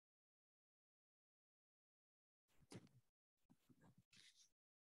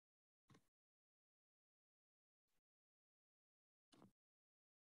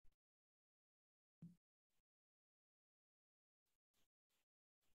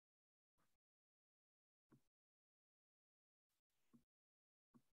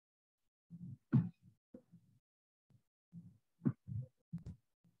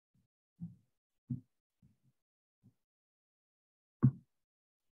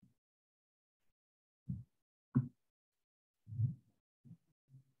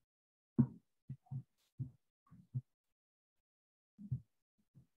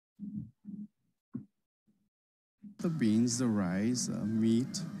The beans, the rice,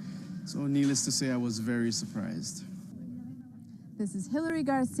 meat. So needless to say, I was very surprised. This is Hillary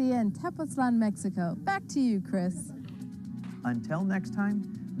Garcia in Tepoztlan, Mexico. Back to you, Chris. Until next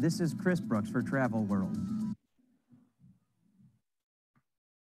time, this is Chris Brooks for Travel World.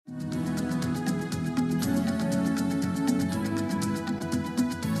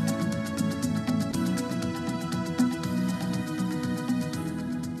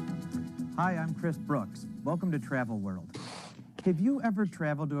 Hi, I'm Chris Brooks. Welcome to Travel World. Have you ever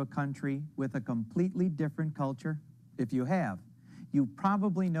traveled to a country with a completely different culture? If you have, you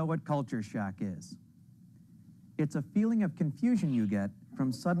probably know what culture shock is. It's a feeling of confusion you get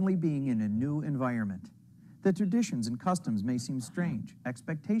from suddenly being in a new environment. The traditions and customs may seem strange.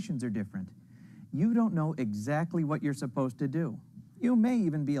 Expectations are different. You don't know exactly what you're supposed to do. You may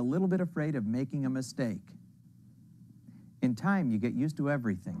even be a little bit afraid of making a mistake. In time, you get used to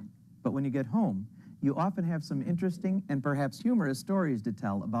everything. But when you get home, you often have some interesting and perhaps humorous stories to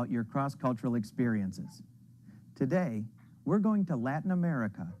tell about your cross-cultural experiences. Today, we're going to Latin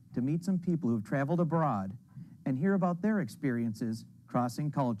America to meet some people who've traveled abroad and hear about their experiences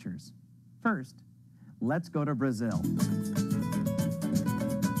crossing cultures. First, let's go to Brazil.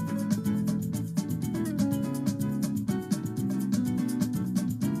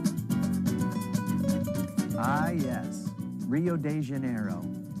 Ah, yes, Rio de Janeiro.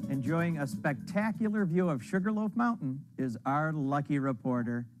 Enjoying a spectacular view of Sugarloaf Mountain is our lucky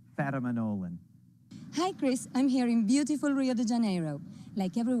reporter, Fatima Nolan. Hi, Chris. I'm here in beautiful Rio de Janeiro.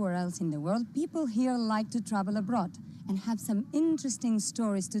 Like everywhere else in the world, people here like to travel abroad and have some interesting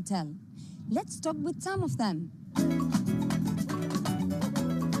stories to tell. Let's talk with some of them.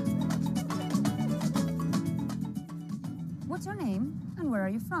 What's your name and where are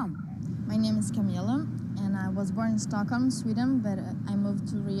you from? My name is Camilla, and I was born in Stockholm, Sweden, but I moved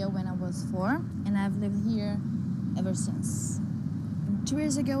to Rio when I was 4, and I've lived here ever since. 2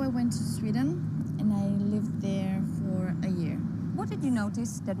 years ago, I went to Sweden, and I lived there for a year. What did you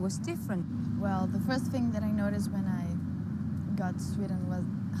notice that was different? Well, the first thing that I noticed when I got to Sweden was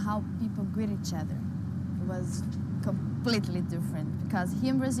how people greet each other. It was completely different, because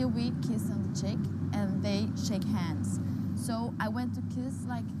here in Brazil, we kiss on the cheek, and they shake hands. So I went to kiss,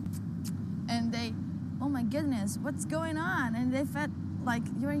 and they, oh my goodness, what's going on? And they felt like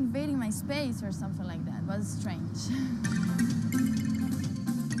you're invading my space or something like that. It was strange.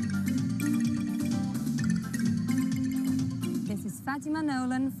 This is Fatima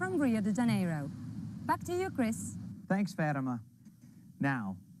Nolan from Rio de Janeiro. Back to you, Chris. Thanks, Fatima.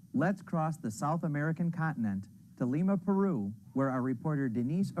 Now, let's cross the South American continent to Lima, Peru, where our reporter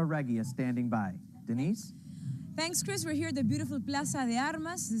Denise Oregui is standing by. Denise? Thanks, Chris. We're here at the beautiful Plaza de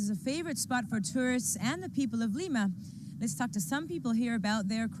Armas. This is a favorite spot for tourists and the people of Lima. Let's talk to some people here about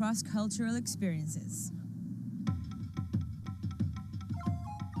their cross-cultural experiences.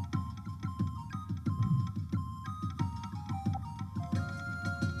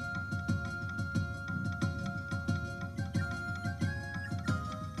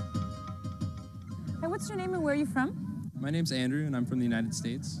 Hey, what's your name and where are you from? My name's Andrew, and I'm from the United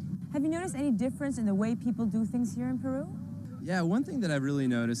States. Have you noticed any difference in the way people do things here in Peru? Yeah, one thing that I've really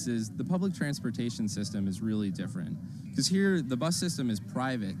noticed is the public transportation system is really different. Because here, the bus system is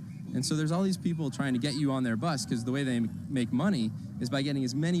private, and so there's all these people trying to get you on their bus, because the way they make money is by getting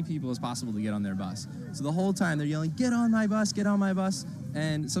as many people as possible to get on their bus. So the whole time they're yelling, "Get on my bus, get on my bus,"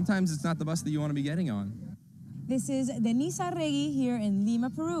 and sometimes it's not the bus that you want to be getting on. This is Denise Arregui here in Lima,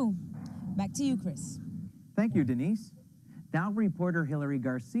 Peru. Back to you, Chris. Thank you, Denise. Now reporter Hillary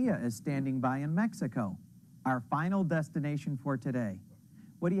Garcia is standing by in Mexico, our final destination for today.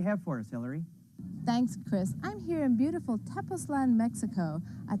 What do you have for us, Hillary? Thanks, Chris. I'm here in beautiful Tepoztlan, Mexico,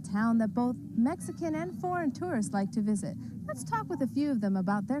 a town that both Mexican and foreign tourists like to visit. Let's talk with a few of them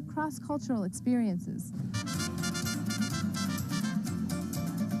about their cross-cultural experiences.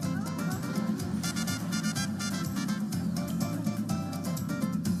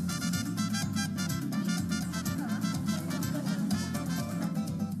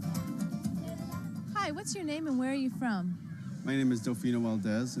 What's your name and where are you from? My name is Delfino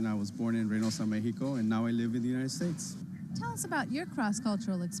Valdez, and I was born in Reynosa, Mexico, and now I live in the United States. Tell us about your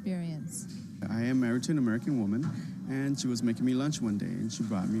cross-cultural experience. I am married to an American woman, and she was making me lunch one day, and she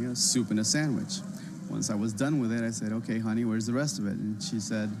brought me a soup and a sandwich. Once I was done with it, I said, "Okay, honey, where's the rest of it?" And she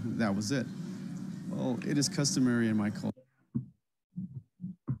said, "That was it." Well, it is customary in my culture.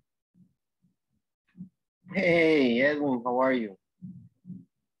 Hey, Edwin, how are you?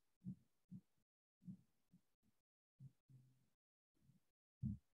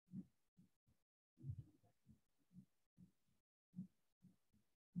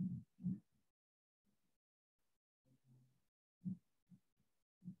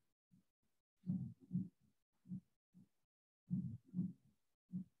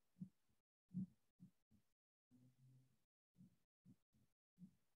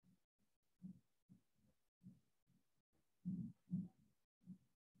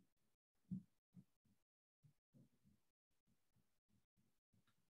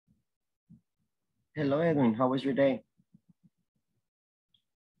 Hello, Edwin. How was your day?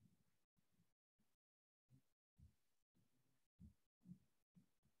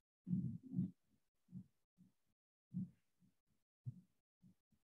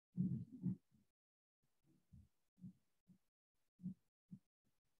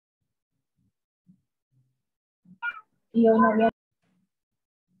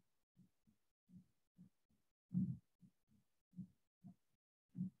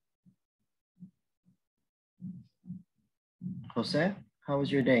 Jose, how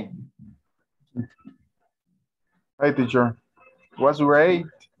was your day? Hi, teacher. Was great.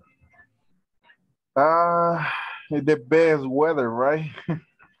 The best weather, right?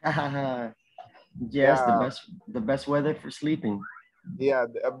 Yes, Yeah, the best weather for sleeping. yeah,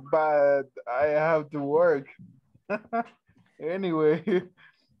 but I have to work. Anyway,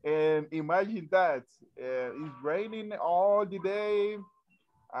 and imagine that it's raining all the day.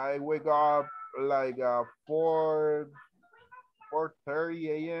 I wake up like 4:30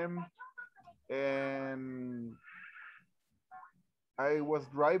 a.m. and I was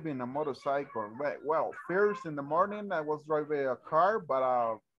driving a motorcycle. Well, first in the morning I was driving a car,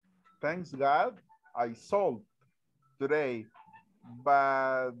 but thanks God I sold today.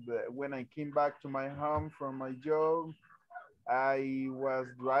 But when I came back to my home from my job, I was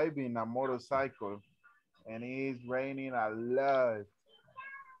driving a motorcycle and it's raining a lot.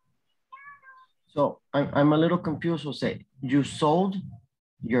 So I'm a little confused, Jose. You sold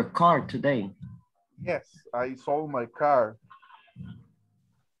your car today. Yes, I sold my car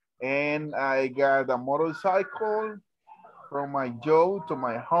and I got a motorcycle from my job to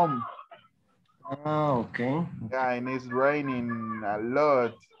my home. Oh, okay. Yeah, and it's raining a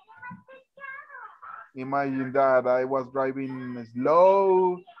lot. Imagine that I was driving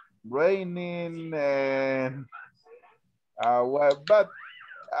slow, raining, and but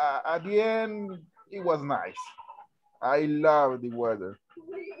at the end, it was nice. I love the weather.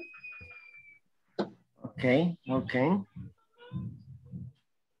 Okay, okay.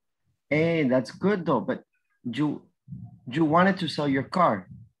 Hey, that's good though, but you you wanted to sell your car.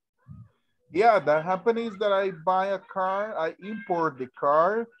 Yeah, that happened is that I buy a car, I import the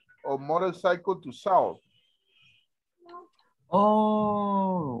car or motorcycle to sell.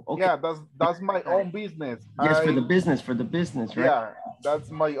 Oh, okay. Yeah, that's my own business. Yes, for the business, right? Yeah,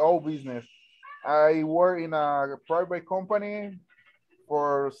 that's my own business. I work in a private company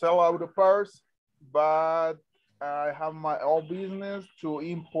for sell auto parts, but I have my own business to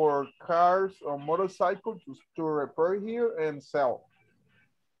import cars or motorcycles to repair here and sell.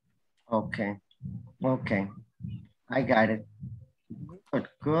 Okay, okay. I got it. Good,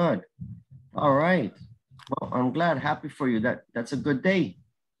 good. All right. Well, I'm glad, happy for you. That's a good day.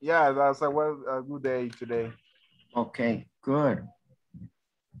 Yeah, that's a good day today. Okay, good.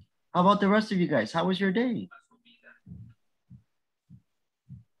 How about the rest of you guys? How was your day?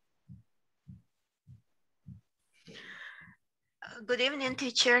 Good evening,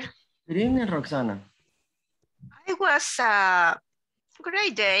 teacher. Good evening, Roxana. It was a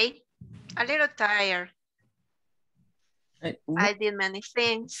great day, a little tired. I did many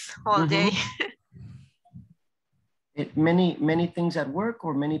things all day. Many things at work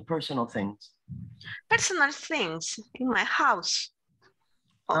or many personal things? Personal things in my house.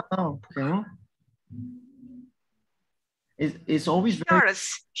 Oh, okay. It's always very...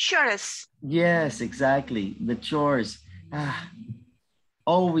 Chores. Yes, exactly. The chores.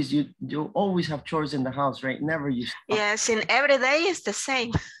 Always you always have chores in the house, right? Never you stop. Yes, and every day is the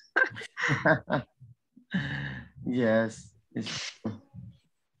same. Yes.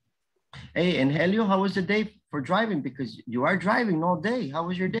 Hey, and Helio, how was the day for driving? Because you are driving all day. How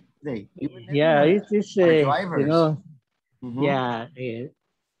was your day today? Yeah, it's drivers. you know, yeah.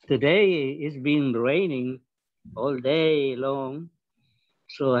 Today it's been raining all day long,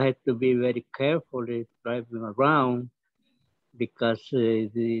 so I had to be very careful driving around because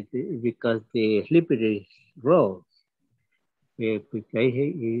because the slippery roads. Because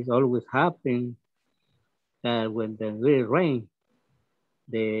it always happens that when the really rain,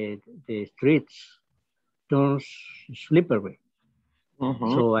 the streets turns slippery.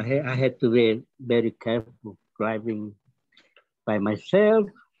 So I had to be very careful driving by myself,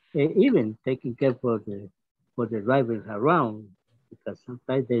 even taking care for the drivers around, because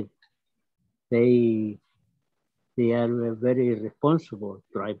sometimes they are very responsible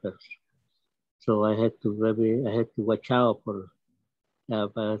drivers. So I had to watch out for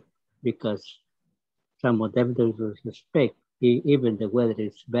because some of them don't respect even the weather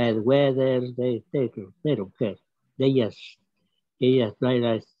is bad weather. They don't care. They just drive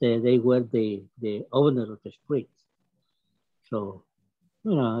as they were the owner of the streets. So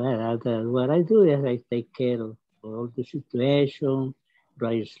You know, what I do is I take care of all the situation,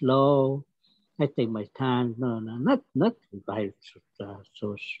 drive slow. I take my time. No, not drive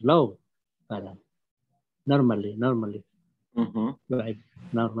so slow, but normally normally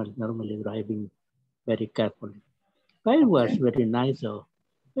driving very carefully. But it was very nice, though.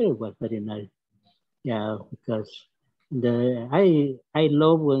 It was very nice. Yeah, because I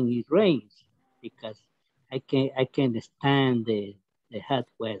love when it rains because I can stand the hot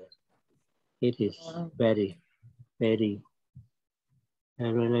weather. It is very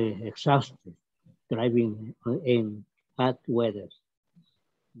really exhausting driving in hot weather.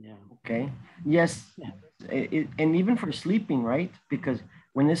 Yeah. Okay. Yes. Yeah. And even for sleeping, right? Because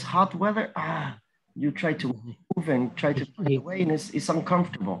when it's hot weather, you try to move and try to find a way, and it's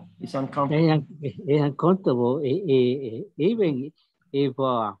uncomfortable. It's uncomfortable. It's uncomfortable. Even if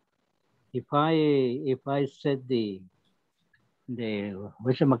I set the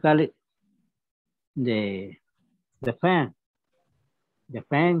what you call it, the fan,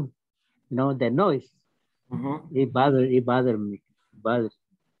 you know, the noise. It bothers me. Bothers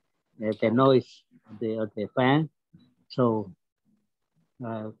the noise of the fan. So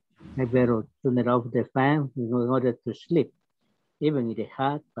I better turn it off the fan in order to sleep, even in the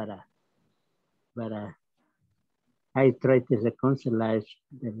hot. But I try to reconcile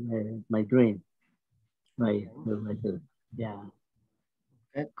my dream. My dream. Yeah.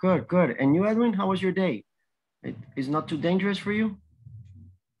 Good, good. And you, Edwin, how was your day? It is not too dangerous for you?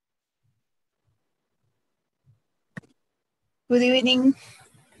 Good evening.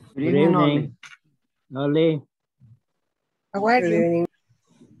 Good evening, Oli. Oli. How are you?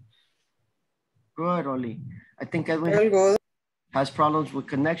 Good, Oli. I think Edwin has problems with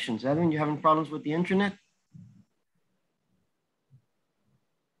connections. Edwin, you having problems with the internet?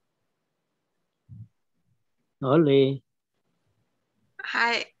 Oli.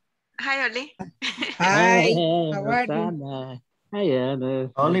 Hi. Hi, Oli. Hi. How are you? Hi,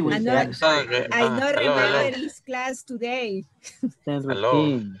 Anna. Oli, I don't remember his class today.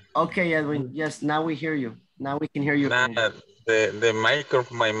 Hello. Okay, Edwin. Yes, now we hear you. Now we can hear you. My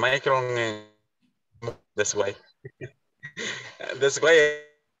microphone, that's why. That's why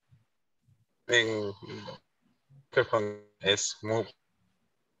the microphone is moved.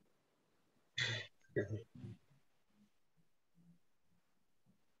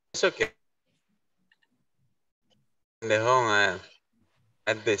 It's okay. In the home,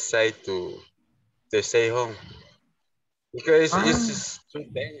 I decide to stay home because it's too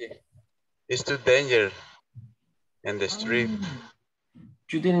dangerous. It's too dangerous in the street.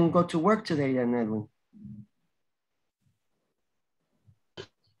 You didn't go to work today, then, Edwin?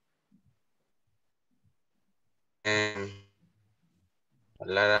 And a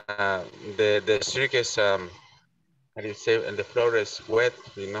lot of the street is how do you say, and the floor is wet,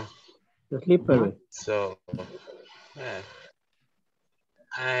 you know. Slippery. So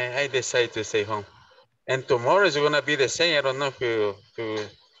I decided to stay home. And tomorrow is gonna be the same. I don't know if you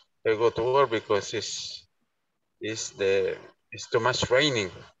go to work because it's too much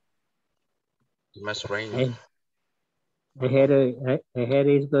raining. Too much raining. I heard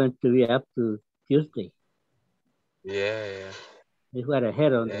it's going to be up to Tuesday. Yeah. It's what I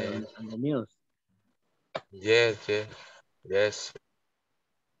heard on the news. Yes. It's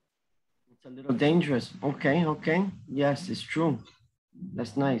a little dangerous. Okay. Yes, it's true.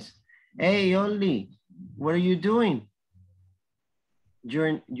 That's nice. Hey, Oli, what are you doing?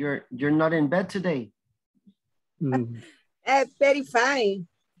 You're not in bed today. Very fine.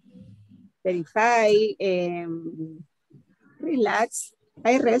 Very fine. Relax.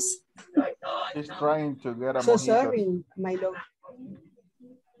 I rest. He's trying to get a So mojito. sorry, my love.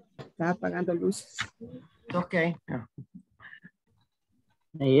 Está apagando luces. Okay.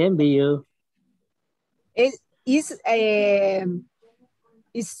 I envy you. It's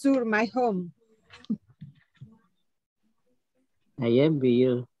to my home. I envy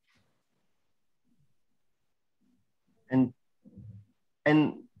you.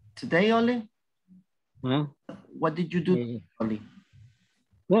 And today, Oli? Huh? What did you do, Oli?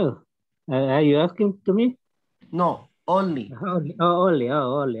 Well, are you asking to me? No, Oli. Oli.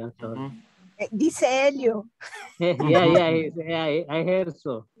 I'm sorry. Dice Helio. I heard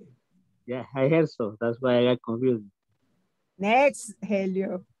so. Yeah, I heard so. That's why I got confused. Next,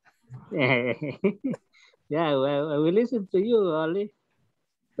 Helio. Yeah, well, I will listen to you, Oli.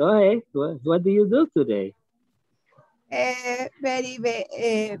 Go ahead. What do you do today?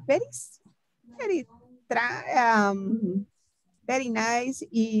 Very nice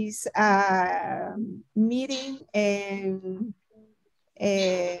is meeting and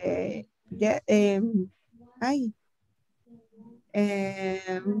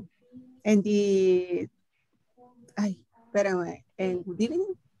And good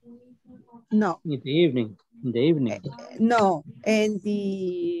evening? No. In the evening. In the evening. No. And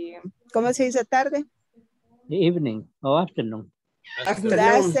 ¿cómo se dice tarde? The evening or afternoon. Good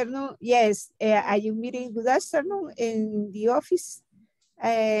afternoon. Yes. Are you meeting good afternoon in the office?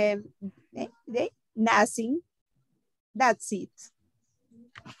 Nothing. That's it.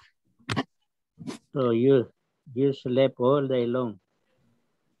 So you slept all day long.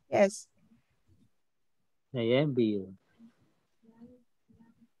 Yes. I envy you.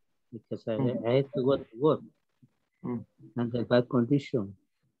 Because I had to go to work under bad condition,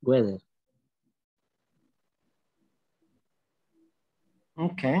 weather.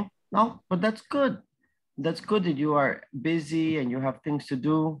 Okay, no, but that's good. That's good that you are busy and you have things to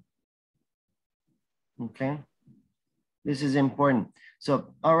do. Okay, this is important.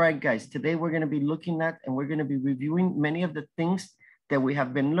 So, all right, guys, today we're going to be looking at and we're going to be reviewing many of the things that we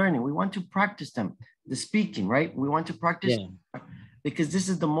have been learning. We want to practice them, the speaking, right? We want to practice because this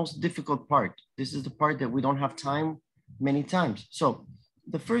is the most difficult part. This is the part that we don't have time many times. So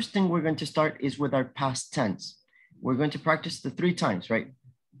the first thing we're going to start is with our past tense. We're going to practice the 3 times, right?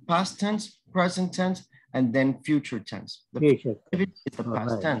 Past tense, present tense, and then future tense. The future is the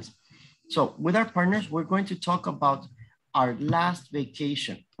past tense. So with our partners, we're going to talk about our last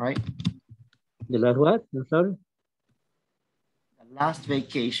vacation, right? The last what? I'm sorry? The last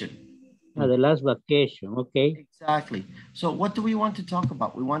vacation. The last vacation, okay. Exactly. So what do we want to talk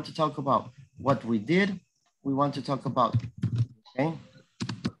about? We want to talk about what we did. We want to talk about, where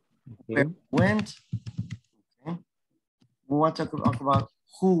we went. Okay. We want to talk about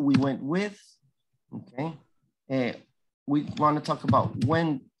who we went with. Okay. We want to talk about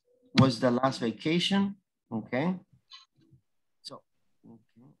when was the last vacation. Okay. So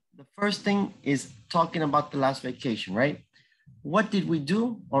the first thing is talking about the last vacation, right? What did we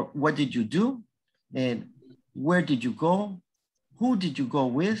do, or what did you do? And where did you go? Who did you go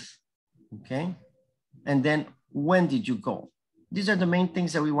with? Okay. And then when did you go? These are the main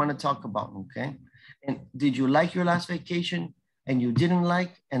things that we want to talk about. Okay. And did you like your last vacation and you didn't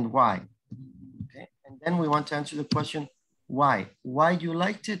like, and why? Okay. And then we want to answer the question, why? Why you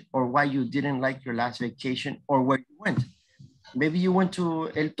liked it or why you didn't like your last vacation or where you went. Maybe you went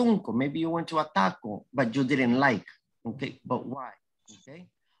to El Tunco, maybe you went to Ataco, but you didn't like. Okay, but why? Okay,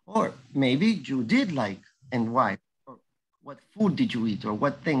 or maybe you did like, and why? Or what food did you eat, or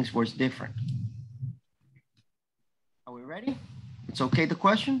what things was different? Are we ready? It's okay, the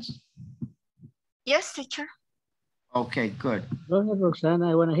questions? Yes, teacher. Okay, good. Go ahead,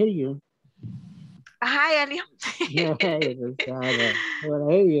 Roxana, I want to hear you. Hi, Elio. Hey, Roxana, I want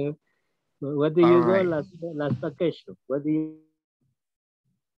to hear you. What do you go last vacation? What do you?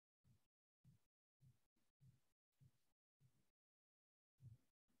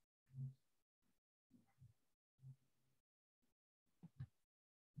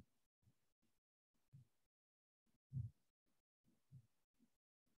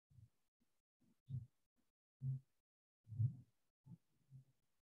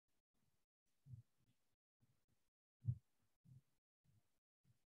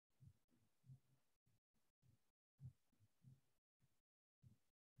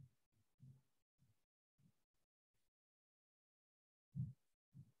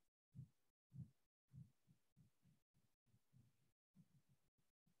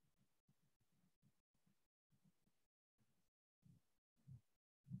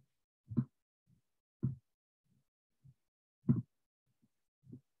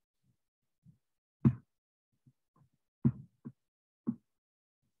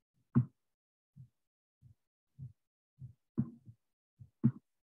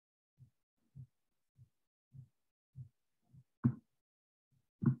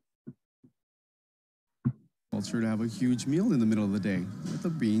 Culture to have a huge meal in the middle of the day with the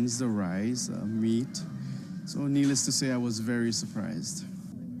beans, the rice, meat. So needless to say, I was very surprised.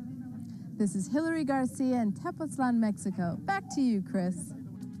 This is Hilary Garcia in Tepoztlan, Mexico. Back to you, Chris.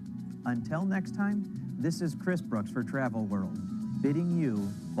 Until next time, this is Chris Brooks for Travel World, bidding you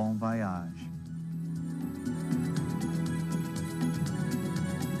bon voyage.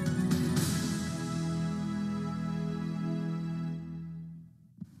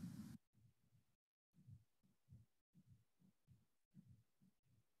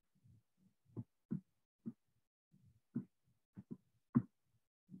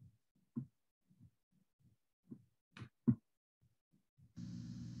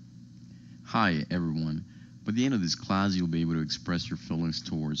 Hi, everyone. By the end of this class, you'll be able to express your feelings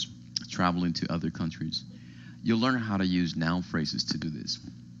towards traveling to other countries. You'll learn how to use noun phrases to do this.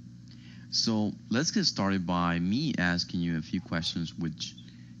 So let's get started by me asking you a few questions which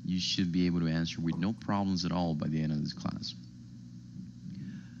you should be able to answer with no problems at all by the end of this class.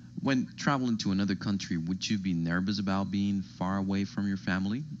 When traveling to another country, would you be nervous about being far away from your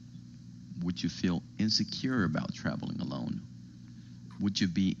family? Would you feel insecure about traveling alone? Would you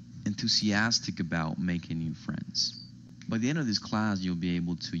be enthusiastic about making new friends? By the end of this class, you'll be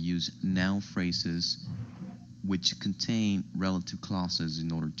able to use noun phrases which contain relative clauses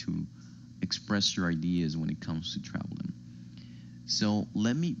in order to express your ideas when it comes to traveling. So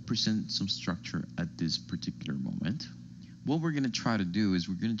let me present some structure at this particular moment. What we're going to try to do is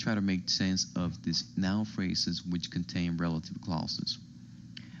we're going to try to make sense of these noun phrases which contain relative clauses.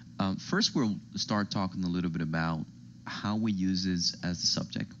 First, we'll start talking a little bit about how we use this as the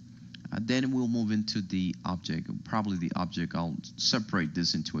subject. Then we'll move into the object. Probably the object, I'll separate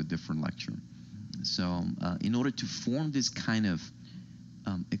this into a different lecture. So in order to form this kind of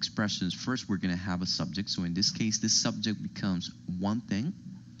expressions, first we're going to have a subject. So in this case, this subject becomes one thing.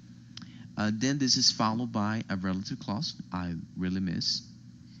 Then this is followed by a relative clause, I really miss.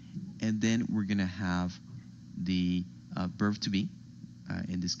 And then we're going to have the verb to be.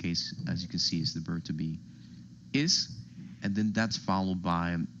 In this case, as you can see, is the verb to be is. And then that's followed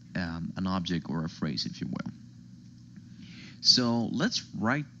by an object or a phrase, if you will. So let's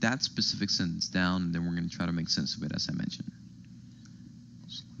write that specific sentence down, and then we're going to try to make sense of it, as I mentioned.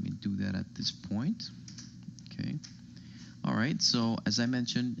 So let me do that at this point. Okay. All right. So as I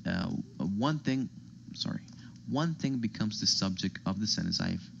mentioned, one thing becomes the subject of the sentence.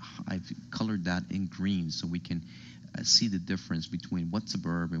 I've colored that in green so we can see the difference between what's a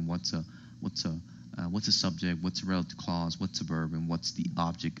verb and what's a subject, what's a relative clause, what's a verb, and what's the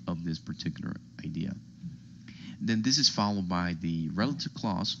object of this particular idea. Then this is followed by the relative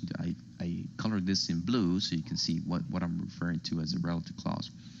clause. I colored this in blue so you can see what I'm referring to as a relative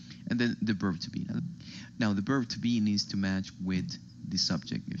clause. And then the verb to be. Now the verb to be needs to match with the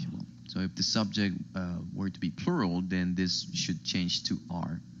subject, if you will. So if the subject were to be plural, then this should change to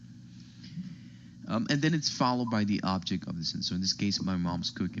are. And then it's followed by the object of the sentence. So in this case, my mom's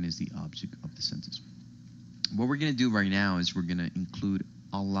cooking is the object of the sentence. What we're going to do right now is we're going to include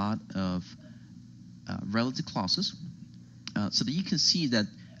a lot of relative clauses so that you can see that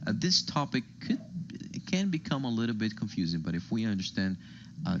this topic can become a little bit confusing, but if we understand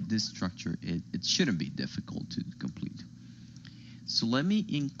this structure, it shouldn't be difficult to complete. So let me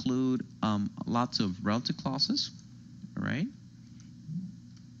include lots of relative clauses, all right?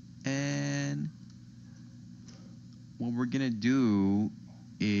 And what we're going to do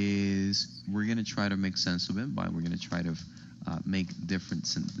is we're going to try to make sense of it we're going to try to make different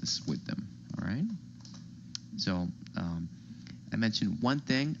sentences with them, all right? So I mentioned one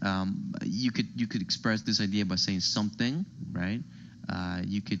thing. You could express this idea by saying something, right?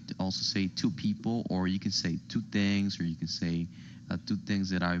 You could also say two people, or you can say two things, or you can say two things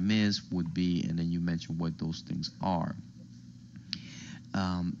that I miss would be, and then you mention what those things are.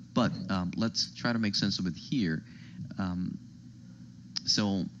 But let's try to make sense of it here.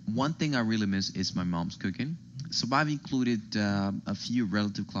 So one thing I really miss is my mom's cooking. So I've included a few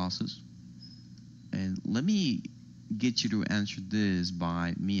relative clauses. And let me get you to answer this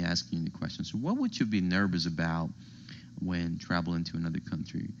by me asking you the question. So what would you be nervous about when traveling to another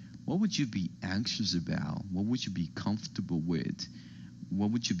country? What would you be anxious about? What would you be comfortable with?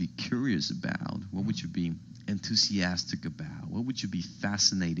 What would you be curious about? What would you be enthusiastic about? What would you be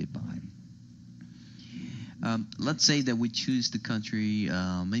fascinated by? Let's say that we choose the country,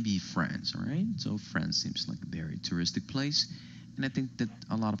 maybe France, all right? So France seems like a very touristic place. And I think that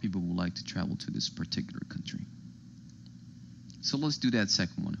a lot of people would like to travel to this particular country. So let's do that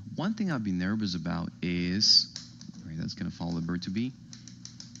second one. One thing I'd be nervous about is, right, that's going to follow the verb to be.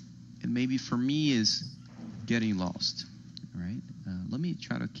 And maybe for me is getting lost, all right? Let me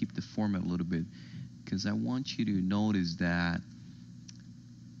try to keep the format a little bit because I want you to notice that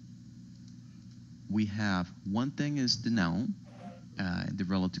we have one thing is the noun, the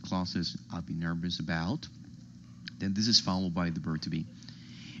relative clauses I'll be nervous about. Then this is followed by the verb to be.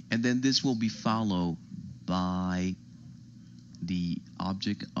 And then this will be followed by the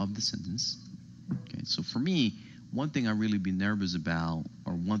object of the sentence. Okay, so for me, one thing I really be nervous about,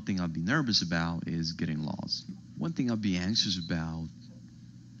 or one thing I'd be nervous about is getting lost. One thing I'd be anxious about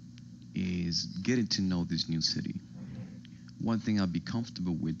is getting to know this new city. One thing I'd be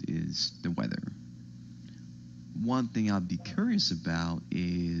comfortable with is the weather. One thing I'd be curious about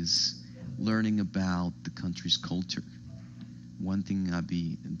is learning about the country's culture. One thing I'd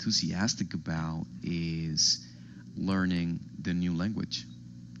be enthusiastic about is learning the new language.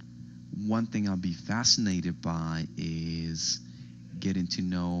 One thing I'll be fascinated by is getting to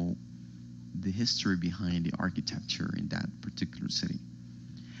know the history behind the architecture in that particular city.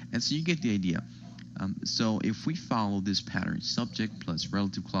 And so you get the idea. So if we follow this pattern, subject plus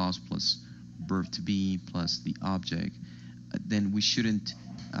relative clause plus verb to be plus the object, then we shouldn't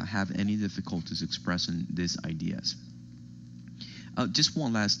have any difficulties expressing these ideas. Just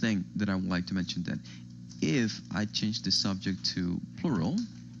one last thing that I would like to mention, that if I change the subject to plural,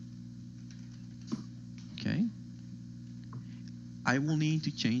 okay, I will need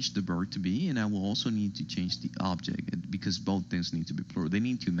to change the verb to be, and I will also need to change the object, because both things need to be plural. They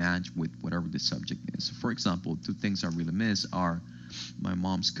need to match with whatever the subject is. So for example, two things I really miss are my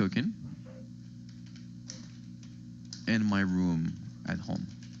mom's cooking and my room at home.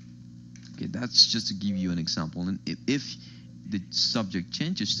 Okay, that's just to give you an example. And if the subject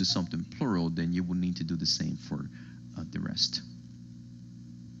changes to something plural, then you will need to do the same for the rest.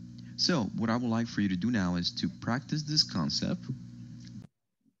 So what I would like for you to do now is to practice this concept.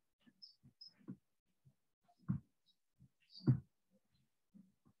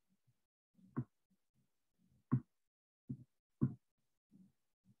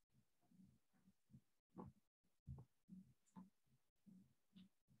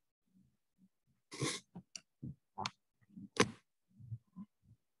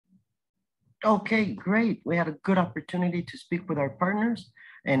 Okay, great. We had a good opportunity to speak with our partners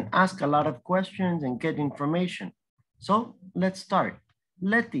and ask a lot of questions and get information. So let's start.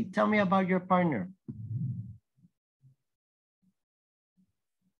 Letty, tell me about your partner.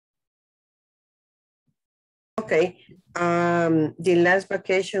 Okay. The last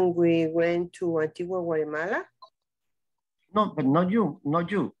vacation we went to Antigua, Guatemala. No, but not you,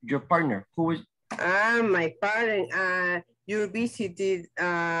 your partner. Who is? My partner. You visited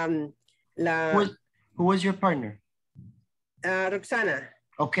Who was your partner? Roxana.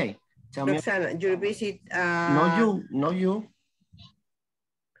 Okay, tell Roxana, me. you visit. No, you.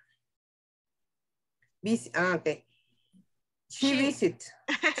 Okay. She visited.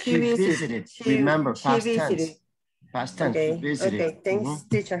 She visited. Remember, past tense. Past tense. Okay. Visited. Okay. Thanks,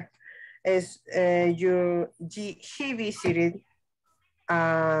 teacher. She visited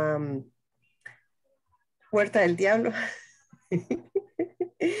Puerta del Diablo.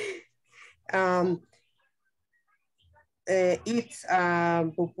 It's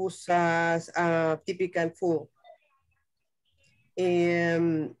pupusas, typical food.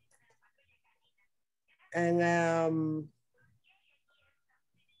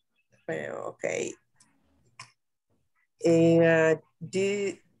 Okay.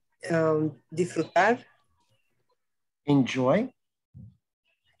 Disfrutar. Enjoy.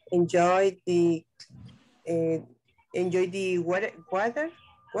 Enjoy the weather. Weather.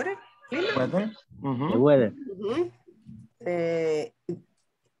 Weather. The weather.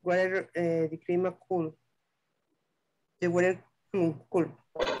 Weather. The climate cool. The weather cool.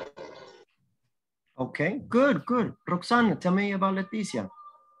 Okay, good. Roxana, tell me about Leticia.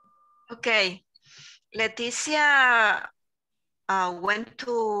 Okay, Leticia went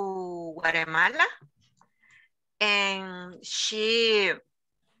to Guatemala and she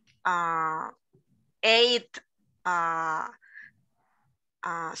ate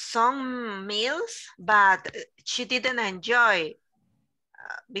some meals, but she didn't enjoy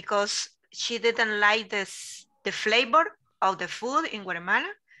because she didn't like the flavor of the food in Guatemala.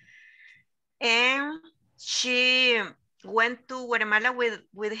 And she went to Guatemala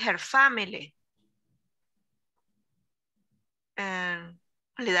with her family. And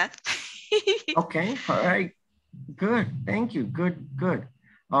only that. Okay, all right. Good, thank you. Good.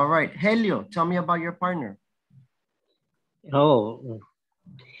 All right, Helio, tell me about your partner. Oh,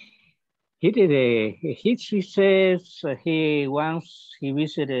 he says he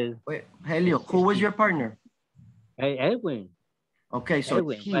visited. Wait, Helio, who was your partner? Edwin. Okay, so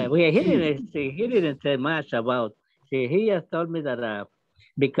Edwin. He didn't say much about. He just told me that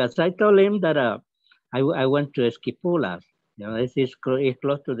because I told him that I went to Esquipulas. You know, it's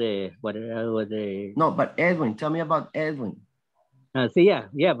close to the whatever the. No, but Edwin, tell me about Edwin. But he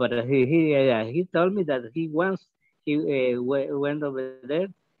told me that he went over there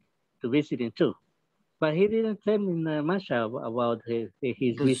to visit him too, but he didn't tell me much about his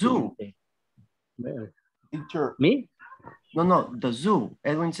visit. Zoo. Teacher. Me? No, the zoo.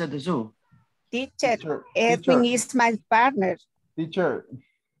 Edwin said the zoo. Teacher, Edwin is my partner. Teacher.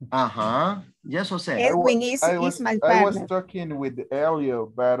 Yes, Jose. Edwin is my partner. I was talking with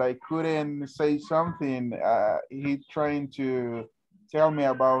Elio, but I couldn't say something. He trying to tell me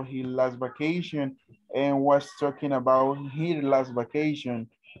about his last vacation and was talking about his last vacation.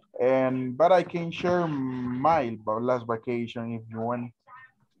 But I can share my last vacation if you want.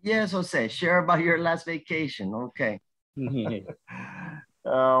 Yes, Jose, share about your last vacation. Okay.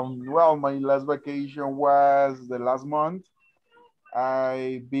 Well, my last vacation was the last month.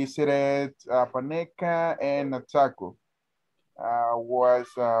 I visited Paneca and Ataco. Was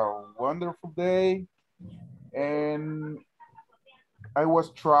a wonderful day, and I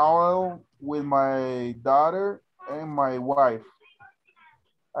was traveling with my daughter and my wife.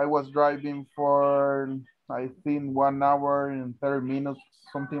 I was driving for, I think, 1 hour and 30 minutes,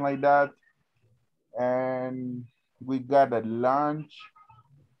 something like that. And we got a lunch.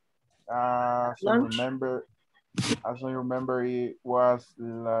 Lunch? As I remember, it was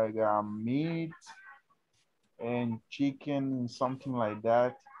like meat and chicken, something like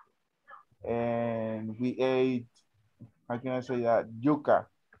that. And we ate, how can I say that, yuca.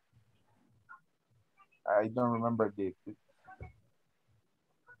 I don't remember the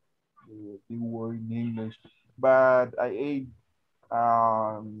word in English, but I ate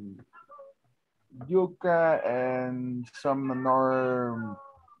yuca and some another,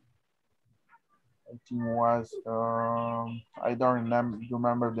 I think was, I don't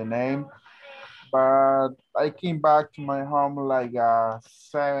remember the name, but I came back to my home like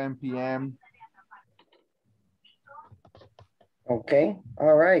 7 p.m. Okay,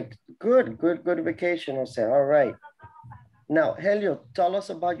 all right. Good vacation, Jose. All right. Now, Helio, tell us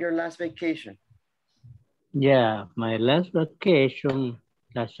about your last vacation. Yeah, my last vacation,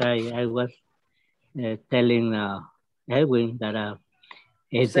 as I was telling Edwin that a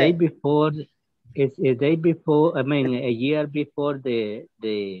day before, I mean, a year before the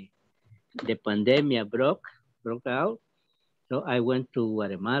pandemic broke out. So I went to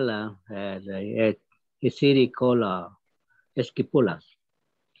Guatemala, a city called Esquipulas.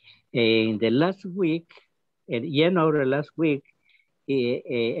 In the last week, at the end of the last week,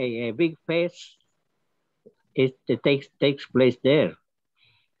 a big fest it takes place there.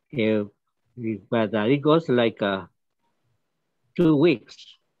 But it goes like 2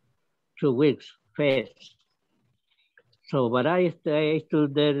 weeks fest. So, but I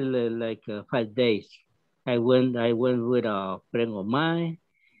stood there like 5 days. I went with a friend of mine.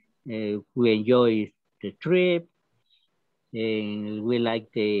 We enjoyed the trip, and we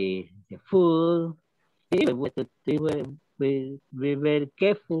liked the food. We were very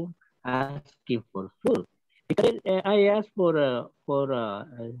careful asking for food. Because I asked for a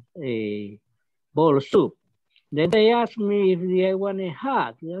bowl of soup. Then they asked me if I wanted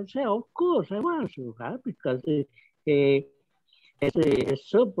hot. I said, of course, I want some hot because it's a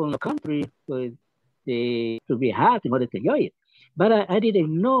soup from the country to be hot in order to enjoy it. But I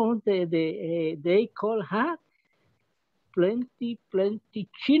didn't know they call hot plenty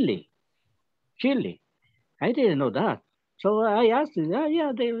chili. I didn't know that. So I asked them,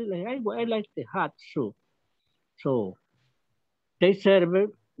 yeah, I like the hot soup. So they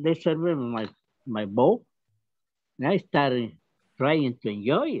served my bowl, and I started trying to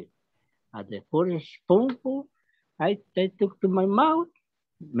enjoy it. At the first spoonful I took to my mouth,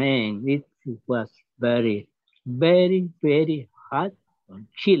 man, it was very hot and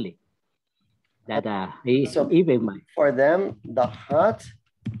chili. That So even my for them, the hot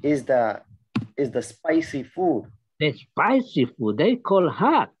is the spicy food. The spicy food they call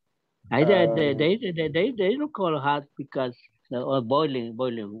hot. They don't call it hot because or boiling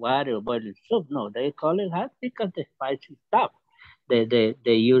water or boiling soup. No, they call it hot because the spicy stuff they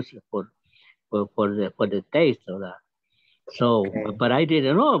use it for the taste of that. So, Okay. but I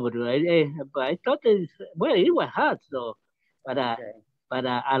didn't know. But I thought it was hot. So, but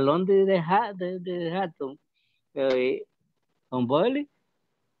along they had to on boiling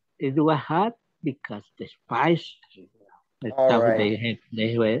it was hot because the spice the All stuff right.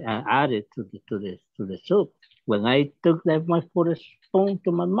 they were added to the soup. When I took that my first spoon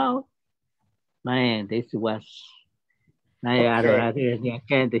to my mouth, man, this was I don't I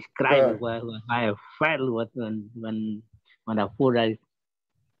can't describe it what I felt when I put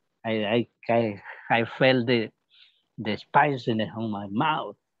I felt the spiciness on my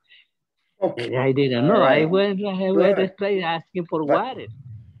mouth. Okay. I didn't know. Right. I went to this place asking for water.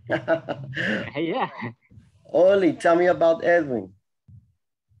 Yeah. Oli, tell me about Edwin.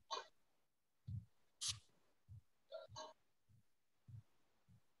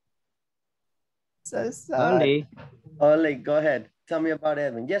 So sorry. Oli, go ahead. Tell me about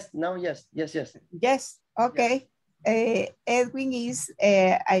Edwin. Yes, no, yes. Yes, okay. Edwin is,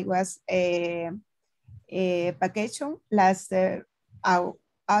 I was a vacation last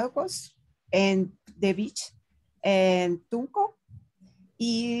August and the beach and Tunco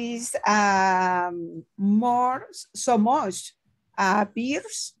is so much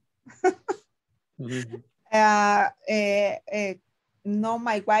beers. No,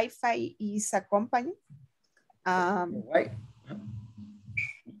 my Wi-Fi is a company. Right.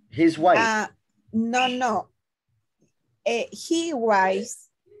 His wife. No. He was.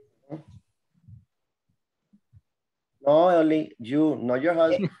 No, only you, not your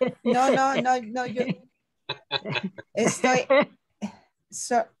husband. No, yo. Estoy.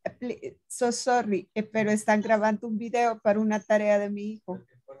 So sorry, pero están grabando un video para una tarea de mi hijo.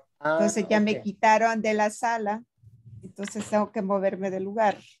 Entonces ya me quitaron de la sala, entonces tengo que moverme del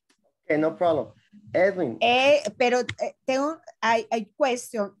lugar. Okay, no problem. Edwin. Pero hay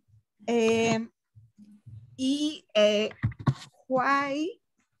question. Why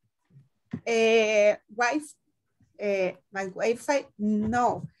wife, my wifi,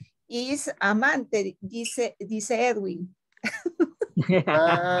 no, is amante, dice Edwin.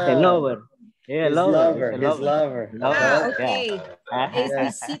 The lover. Yeah, his lover. lover. Okay.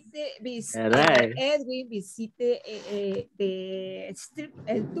 Es Right. Edwin visite the strip,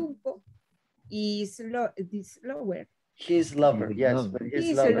 el Tunco, is this lower. His lover, yes, but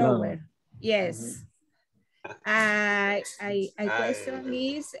his lover. Yes. I question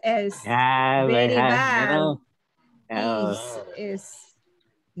is very very bad. You know? Is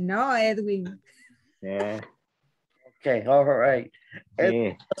no, Edwin. Yeah. Okay, all right.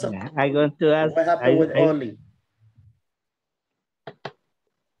 Yeah. I'm going to ask. What happened with Oli?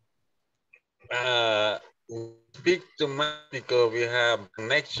 Speak to me because we have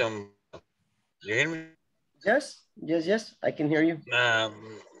connection. You hear me? Yes, I can hear you.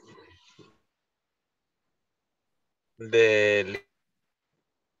 The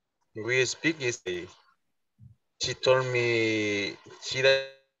we speak is she told me she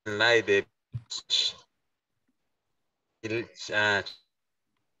doesn't like the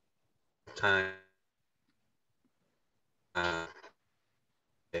time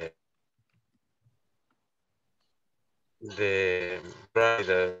the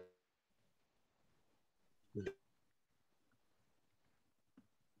brother.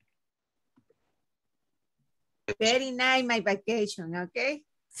 Very nice, my vacation, okay?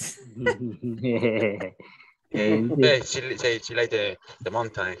 Yeah, she like the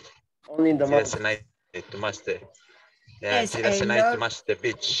mountain. Only in the mountain. She doesn't like too much Yes, she doesn't like too much the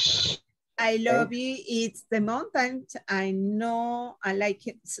beach. I love you. It's the mountains. I know I like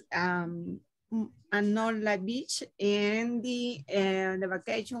it. And not la beach. And the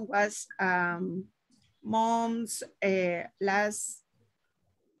vacation was mom's last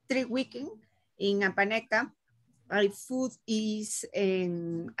 3 weekend in Apaneca. My food is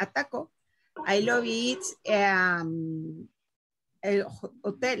in Ataco. I love it. El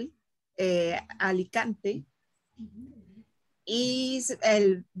hotel Alicante is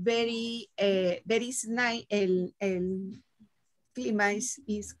el very nice. El clima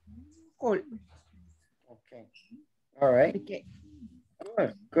is cold. Okay. All right. Okay.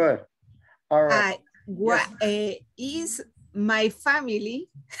 Good. All right. What is my family?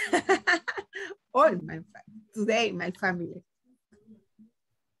 All my family. Today, my family.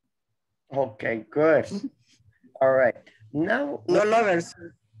 Okay, good. All right. Now, no lovers.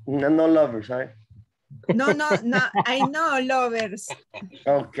 No lovers, huh? No. I know lovers.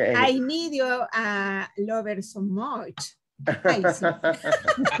 Okay. I need your lovers so much.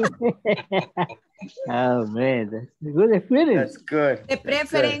 Oh man, that's a good experience. That's good. The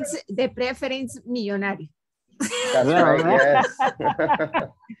preference millonario. That's right, yes.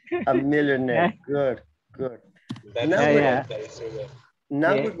 A millionaire. Good.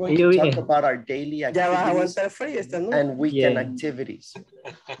 Now we're going to talk about our daily activities and weekend activities.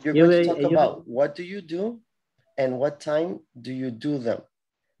 You're going to talk about what do you do and what time do you do them.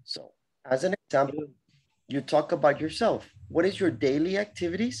 So as an example, you talk about yourself. What is your daily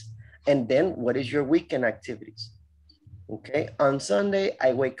activities? And then what is your weekend activities? Okay, on Sunday,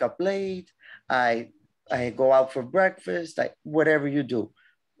 I wake up late. I go out for breakfast, whatever you do.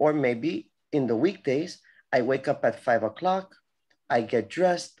 Or maybe in the weekdays, I wake up at 5 o'clock. I get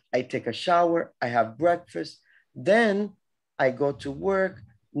dressed, I take a shower, I have breakfast, then I go to work.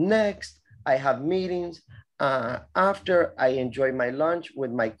 Next, I have meetings. After, I enjoy my lunch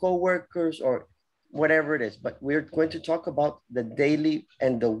with my coworkers or whatever it is. But we're going to talk about the daily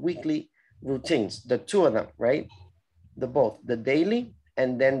and the weekly routines, the two of them, right? Both, the daily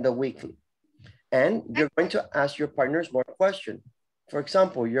and then the weekly. And you're going to ask your partners more questions. For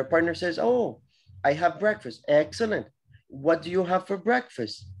example, your partner says, oh, I have breakfast. Excellent. What do you have for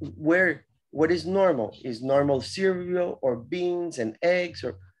breakfast? What is normal? Is normal cereal or beans and eggs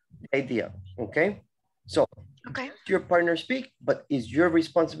or the idea? Okay. So your partner speak, but it's your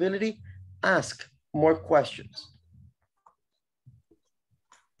responsibility. Ask more questions.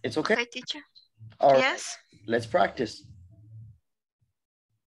 It's okay? Okay, teacher. All right. Yes. Let's practice.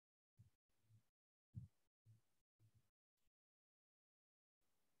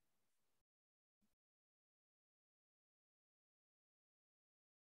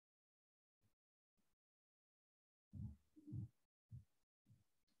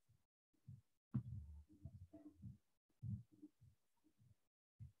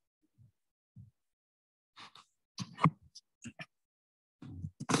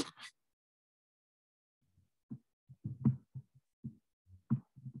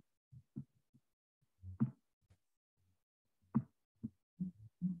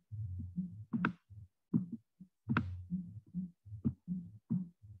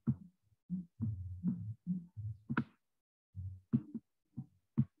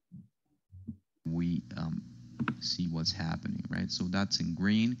 see what's happening, right? So that's in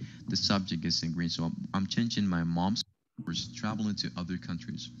green. The subject is in green. So I'm changing my mom's traveling to other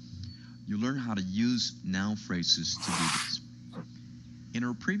countries. You learn how to use noun phrases to do this. In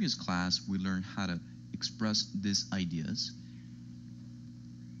our previous class, we learned how to express these ideas.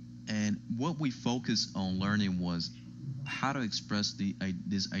 And what we focused on learning was how to express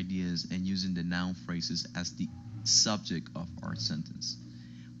these ideas and using the noun phrases as the subject of our sentence.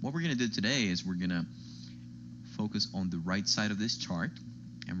 What we're going to do today is we're going to focus on the right side of this chart,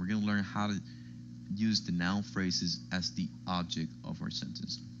 and we're going to learn how to use the noun phrases as the object of our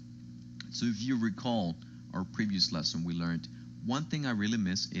sentence. So if you recall our previous lesson, we learned one thing I really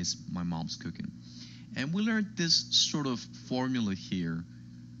miss is my mom's cooking. And we learned this sort of formula here,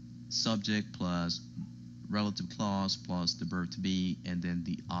 subject plus relative clause plus the verb to be and then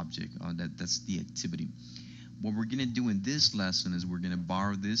the object. That's the activity. What we're going to do in this lesson is we're going to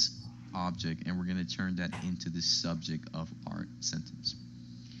borrow this object and we're going to turn that into the subject of our sentence.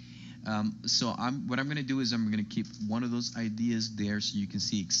 What I'm going to do is I'm going to keep one of those ideas there so you can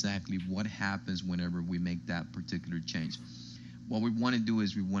see exactly what happens whenever we make that particular change. What we want to do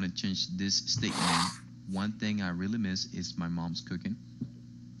is we want to change this statement, one thing I really miss is my mom's cooking,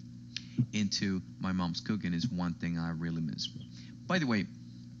 into my mom's cooking is one thing I really miss. By the way,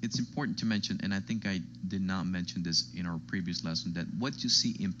 it's important to mention, and I think I did not mention this in our previous lesson, that what you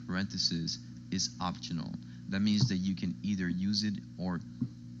see in parentheses is optional. That means that you can either use it or,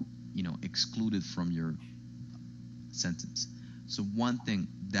 exclude it from your sentence. So one thing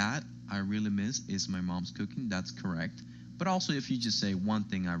that I really miss is my mom's cooking, that's correct. But also if you just say one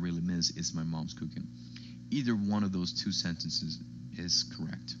thing I really miss is my mom's cooking, either one of those two sentences is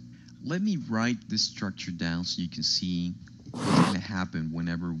correct. Let me write this structure down so you can see what's going to happen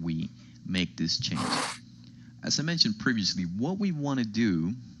whenever we make this change. As I mentioned previously, what we want to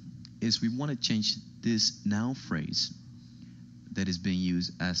do is we want to change this noun phrase that is being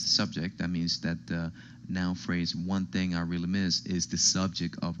used as the subject. That means that the noun phrase, one thing I really miss, is the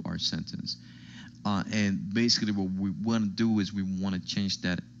subject of our sentence. And basically what we want to do is we want to change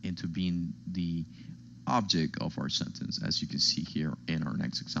that into being the object of our sentence, as you can see here in our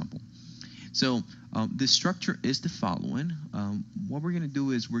next example. So the structure is the following. What we're going to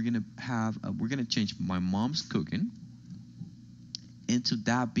do is we're going to change my mom's cooking into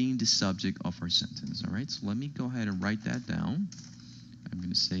that being the subject of our sentence. All right, so let me go ahead and write that down. I'm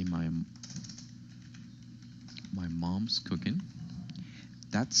going to say my mom's cooking.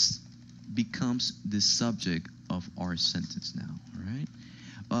 That's becomes the subject of our sentence now. All right.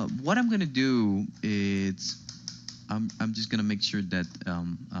 What I'm going to do is I'm just going to make sure that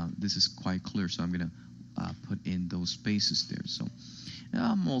this is quite clear. So I'm going to put in those spaces there. So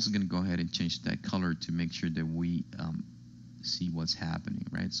I'm also going to go ahead and change that color to make sure that we see what's happening,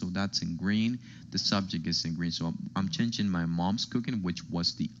 right? So that's in green. The subject is in green. So I'm changing my mom's cooking, which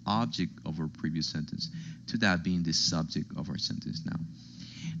was the object of our previous sentence, to that being the subject of our sentence now.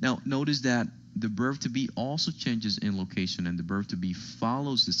 Now, notice that the verb to be also changes in location, and the verb to be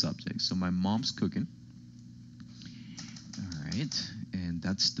follows the subject. So my mom's cooking. All right, and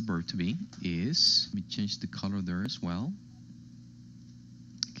that's the verb to be is, let me change the color there as well.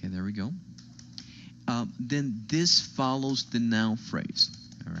 Okay, there we go. Then this follows the noun phrase,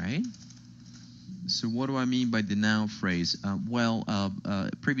 all right? So what do I mean by the noun phrase?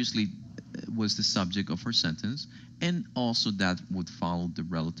 Previously was the subject of our sentence, and also that would follow the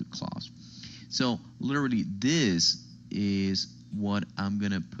relative clause. So literally this is what I'm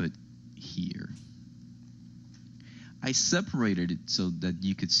going to put here. I separated it so that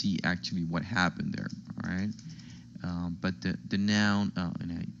you could see actually what happened there, all right? But the noun,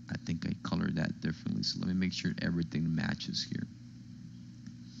 and I think I colored that differently, so let me make sure everything matches here.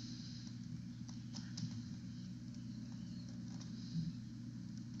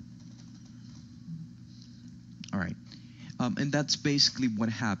 All right, and that's basically what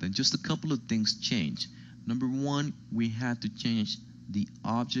happened. Just a couple of things changed. Number one, we had to change the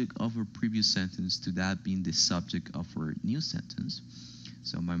object of our previous sentence to that being the subject of our new sentence.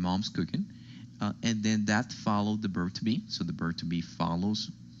 So my mom's cooking. And then that followed the verb to be. So the verb to be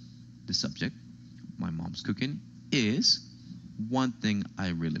follows the subject. My mom's cooking is one thing I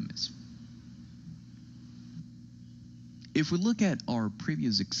really miss. If we look at our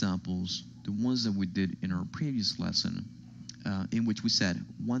previous examples, the ones that we did in our previous lesson, in which we said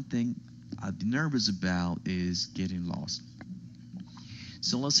one thing I'd be nervous about is getting lost.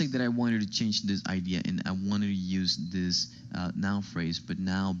 So let's say that I wanted to change this idea and I wanted to use this noun phrase, but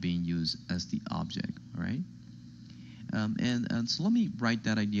now being used as the object, all right? And so let me write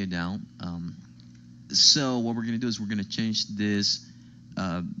that idea down. So what we're going to do is we're going to change this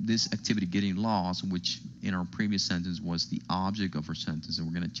this activity, getting lost, which in our previous sentence was the object of our sentence, and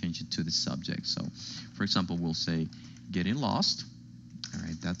we're going to change it to the subject. So, for example, we'll say getting lost. All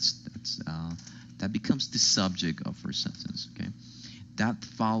right, that becomes the subject of our sentence. Okay, that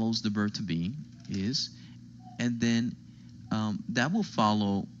follows the verb to be, is, and then that will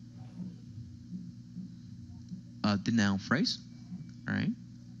follow the noun phrase. All right,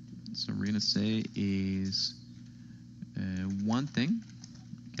 so we're going to say is one thing.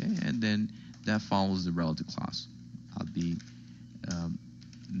 Okay, and then that follows the relative clause. I'll be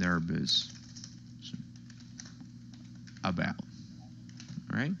nervous about.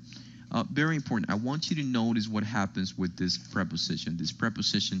 All right. Very important. I want you to notice what happens with this preposition. This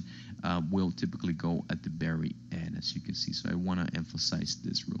preposition will typically go at the very end, as you can see. So I want to emphasize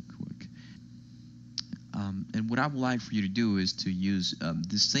this real quick. And what I would like for you to do is to use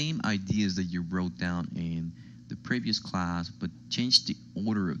the same ideas that you wrote down in the previous class, but change the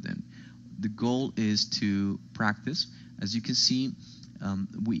order of them. The goal is to practice. As you can see,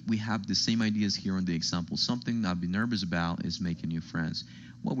 we have the same ideas here on the example. Something I'd be nervous about is making new friends.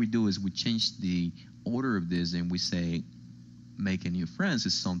 What we do is we change the order of this and we say making new friends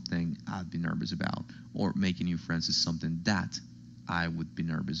is something I'd be nervous about, or making new friends is something that I would be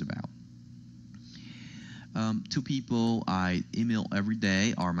nervous about. Two people I email every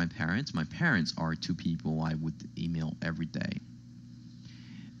day are my parents. My parents are two people I would email every day.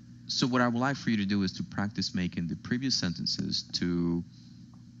 So what I would like for you to do is to practice making the previous sentences to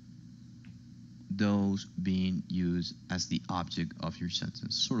those being used as the object of your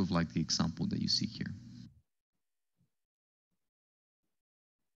sentence, sort of like the example that you see here.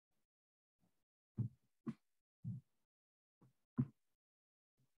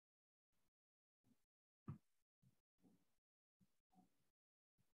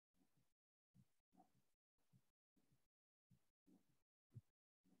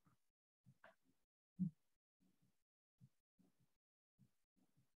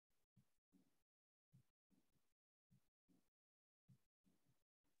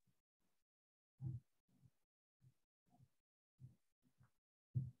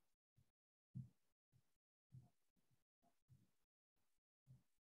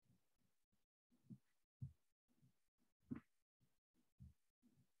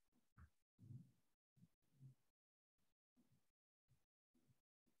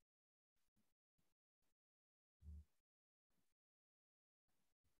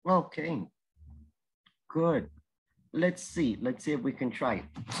 Okay, good. Let's see if we can try it.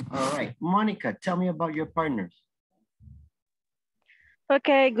 All right, Monica, tell me about your partners.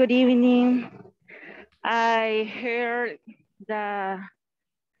 Okay, good evening. I heard that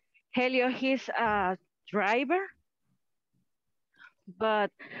Helio is a driver, but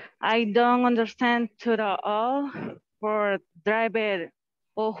I don't understand to the all for driver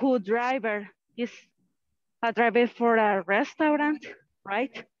or who driver is a driver for a restaurant,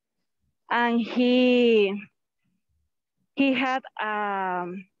 right? And he had a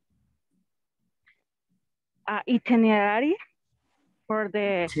itinerary for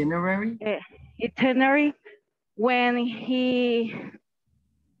the itinerary when he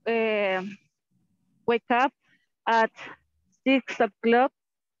wake up at 6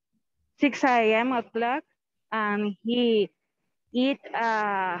 a.m. o'clock, and he eat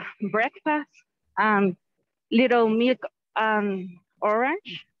breakfast and little milk and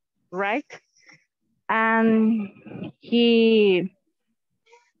orange, right? And he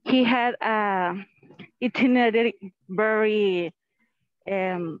had a itinerary very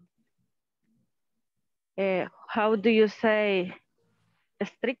how do you say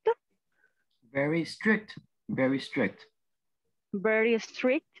stricto? Very strict, very strict. Very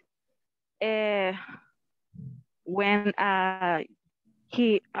strict. When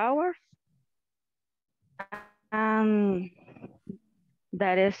he hours, and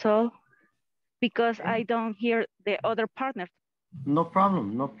that is all, because I don't hear the other partners. No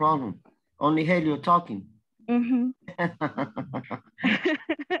problem, no problem. Only Helio talking. Mm-hmm.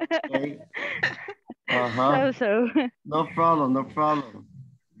 Okay. So. No problem, no problem.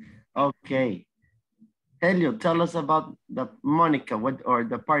 Okay. Helio, tell us about the Monica, or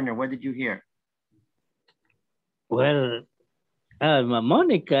the partner. What did you hear? Well,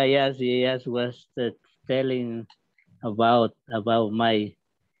 Monica, yes, was telling about my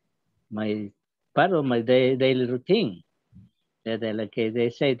part of my daily routine. That like they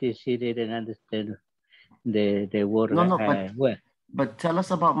said she didn't understand the word. No, but tell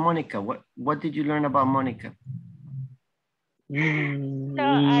us about Monica. What did you learn about Monica? No,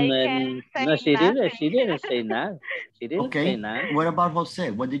 she didn't say nada. She didn't say nada. What about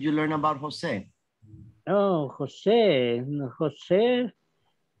Jose? What did you learn about Jose? Oh, Jose,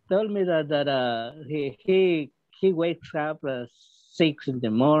 told me that he wakes up at 6 in the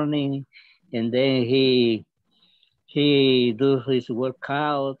morning, and then he does his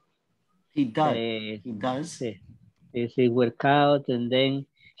workout. He does. He does. He workout, and then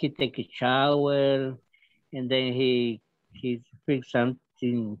he take a shower, and then he fix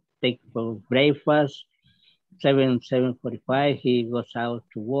something, take for breakfast. 7:45 he goes out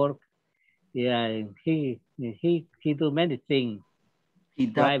to work. Yeah, he do many things. He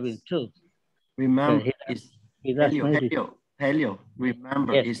does. Driving too. Remember, he does Helio,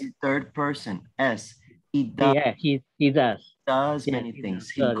 remember, yes. It's third person, S. He does. Yeah, he does. Does yes, many things.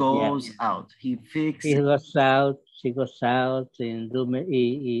 He goes out. He fixes. He goes out. He goes out and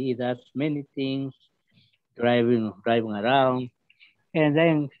he does many things, driving around. And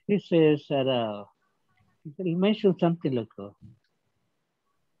then he says that he mentioned something like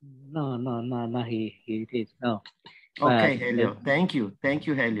no, he did no. Okay, Helio. Thank you,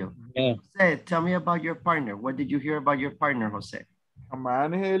 Helio. Yeah. Jose, tell me about your partner. What did you hear about your partner, Jose? Come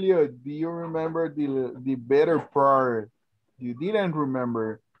on, Helio. Do you remember the better part? You didn't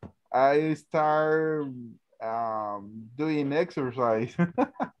remember. I start doing exercise.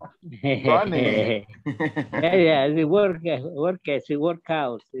 Running. The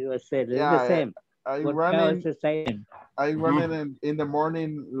workouts. It was said it's the same. I run the same. I run in the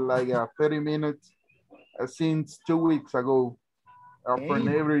morning like 30 minutes since 2 weeks ago. From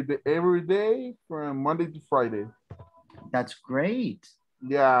every day from Monday to Friday. That's great.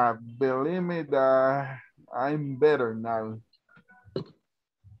 Yeah, believe me that I'm better now.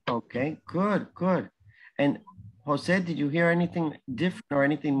 Okay, good. And Jose, did you hear anything different or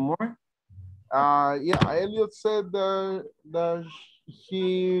anything more? Yeah, Elliot said that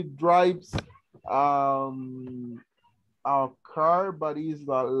he drives a car, but it's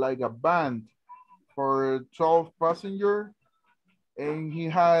like a van for 12 passengers. And he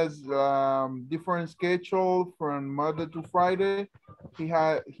has different schedule from Monday to Friday. He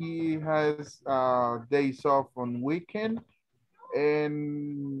has days off on weekend,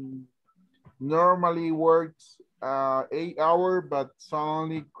 and normally works 8 hours, but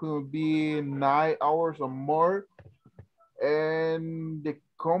suddenly could be 9 hours or more. And the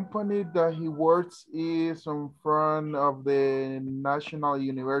company that he works is in front of the National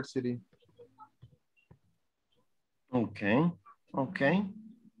University. Okay,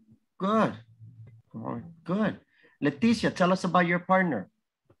 good. Good. Leticia, tell us about your partner.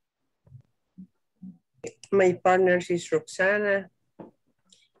 My partner is Roxana.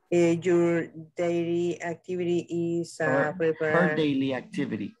 Your daily activity is her daily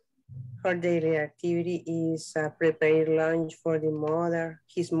activity. Her daily activity is prepare lunch for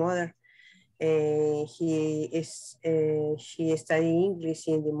his mother. She study English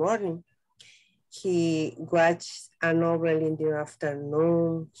in the morning. He watches a novel in the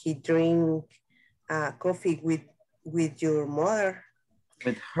afternoon. He drink coffee with your mother.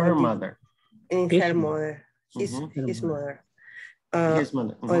 With her mother. And her mother. His mother. His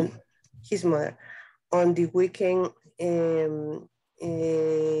mother. On his mother. On the weekend,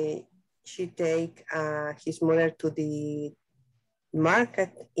 she take his mother to the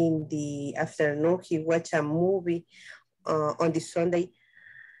market. In the afternoon, he watch a movie. On the Sunday,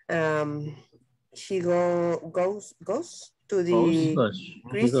 she goes to the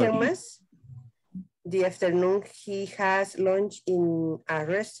Christian Mass. The afternoon, he has lunch in a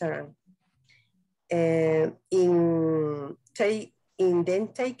restaurant. And then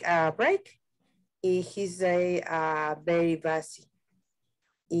take a break. He's very busy.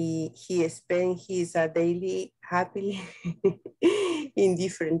 He spends his daily happily in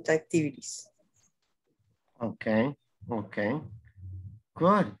different activities. Okay.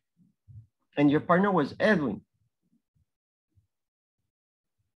 Good. And your partner was Edwin?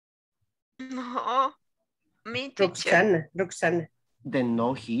 No, me, teacher. Roxana. Then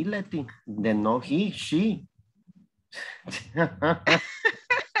no he, Letty. Then no he, she.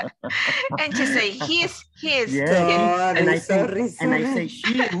 And she say his. Yeah. And I say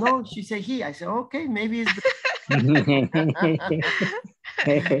she. No, she say he. I say okay, maybe it's.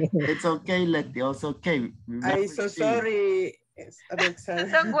 It's okay, Letty. It's okay. I'm so sorry.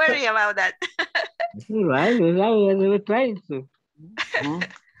 Don't worry about that. Right, we're trying to.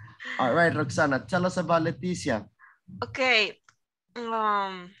 All right, Roxana, tell us about Leticia. Okay.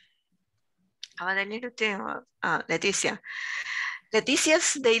 About the little thing of Leticia.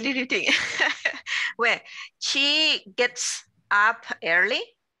 Leticia's daily routine. Well, she gets up early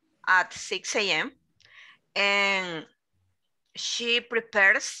at 6 a.m. and she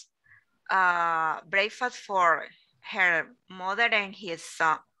prepares breakfast for her mother and his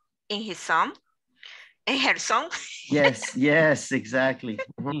son. and her son. Yes, yes, exactly.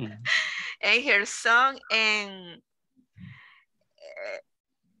 And her son, and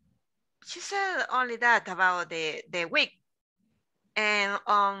she said only that about the week. And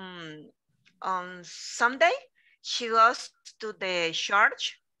on Sunday, she goes to the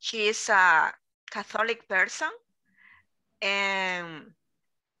church. She is a Catholic person. And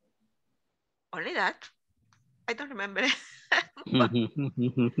only that. I don't remember.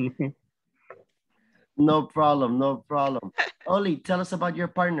 No problem, no problem. Oli, tell us about your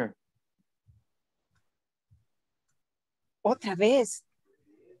partner. Otra vez.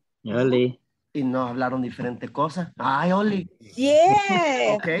 Oli. Y no hablaron diferentes cosas. Ay, Oli.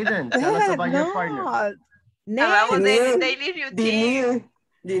 Yeah. Okay, then tell us about your partner. About Next. the daily routine.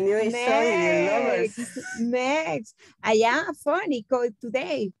 The new story, the lovers. Next. I am funny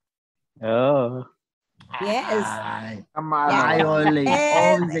today. Oh. Yes. Ay, Amado. Oli.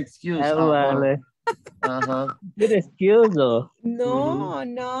 Always excuse. Vale. Good excuse though. No,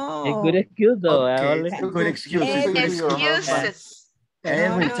 no. A good excuse though. Okay, Oli. good excuse. Good Excuses.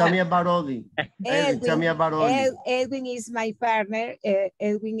 Edwin, No. tell me about Oli. Edwin, tell me about Oli. Edwin is my partner.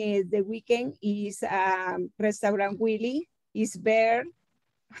 Edwin is the weekend is restaurant Willie. Is Bear.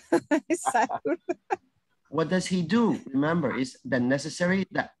 What does he do? Remember, it's the necessary,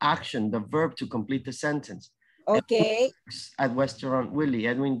 the action, the verb to complete the sentence. Okay. At restaurant Willie,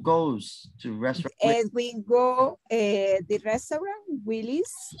 Edwin goes to restaurant. Edwin go the restaurant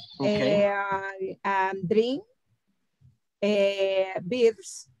Willie's. Okay. Drink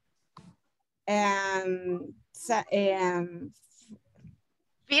beers.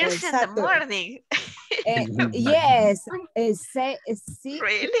 Beers in the morning. Yes.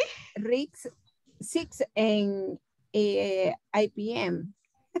 Really? 6 and 8 p.m.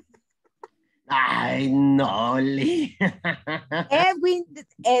 Ay, no, Lee. Edwin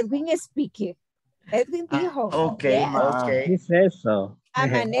is speaking. Edwin dijo. Okay, yes. okay. ¿Qué es eso?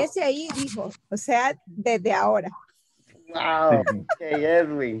 Amanece ahí, dijo. O sea, desde ahora. Wow. Okay,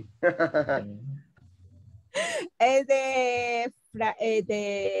 Edwin. De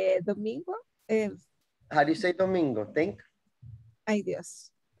domingo. How do you say domingo? Think. Ay,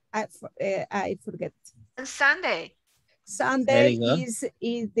 Dios. I forget. On Sunday. Sunday is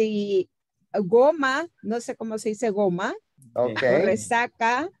the goma. No sé cómo se dice goma. Okay.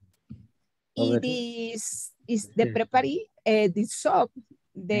 Resaca. Y this is the prepare, the soup,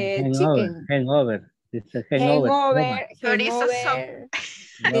 the chicken. Hangover. It's a hangover.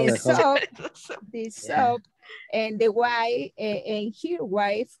 The soup, and the wife, and her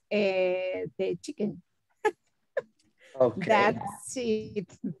wife, the chicken. Okay. That's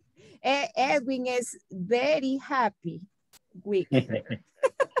it. Edwin is very happy week.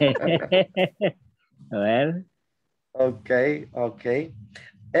 Well. Okay, okay.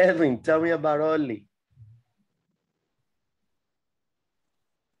 Edwin, tell me about Oli.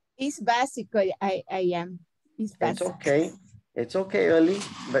 It's basic. I am. It's basic. It's okay. It's okay, Oli.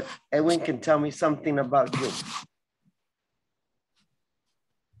 But Edwin can tell me something about you.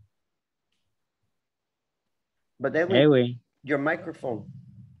 But Edwin, your microphone.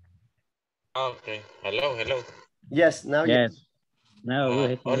 Okay. Hello, hello. Yes, now yes. Now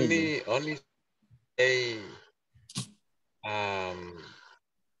only a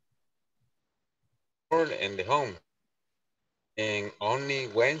work in the home, and only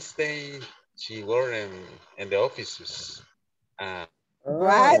Wednesday she work in the offices.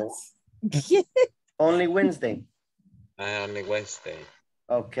 What? Only Wednesday. Only Wednesday.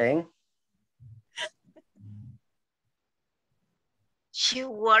 Okay. She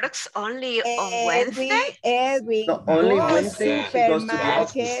works only on Wednesday? Edwin, no, only Wednesday she goes to the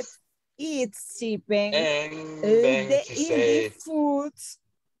supermarket, eats shipping, and then she say, the foods.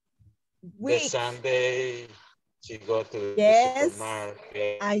 The Sunday she go to yes, the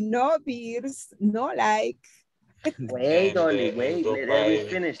supermarket. I know beers, no like. Wait, Oli, wait, let Edwin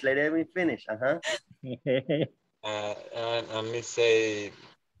finish, let Edwin finish, And only say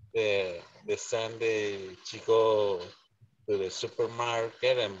the Sunday she go to the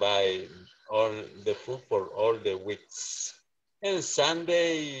supermarket and buy all the food for all the weeks. And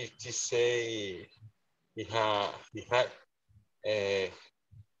Sunday she say her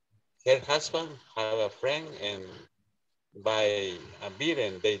husband have a friend and buy a beer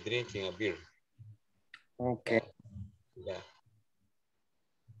and they drinking a beer. Okay. Yeah.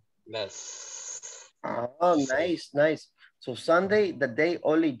 That's. Oh, nice, nice. So Sunday, the day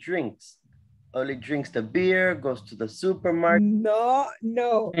Oli drinks. Oli drinks the beer, goes to the supermarket. No. Oh.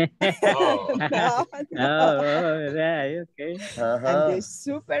 no. Yeah, okay. And the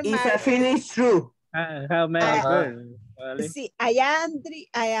supermarket. It's a finish through. How many girls? See, I am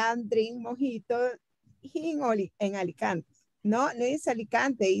drink mojito en Alicante. No, no es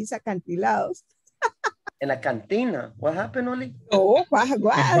Alicante, es acantilados. In a cantina. What happened, Oli? Oh, what happened,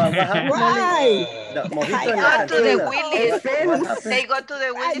 Oli? The mojito in la Go to the cantina. Willies. They go to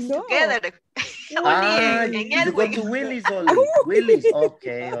the Willies together. You go to Willies, Oli. Willies,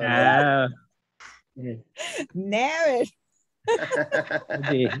 okay. Never.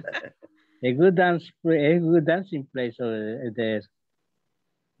 A good dancing place there.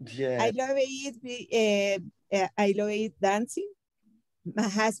 Yeah. I love it dancing. My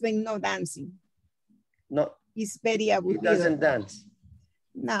husband no dancing. No. He's very aburrido. He doesn't dance.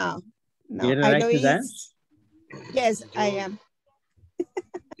 No. You don't like to dance? Yes, I am.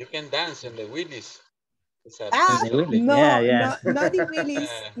 You can dance in the Willies. No, yeah. No, not the Willies.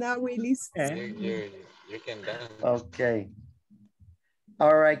 Not Willies. You can dance. Okay.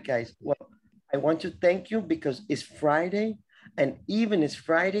 All right, guys. Well, I want to thank you because it's Friday, and even it's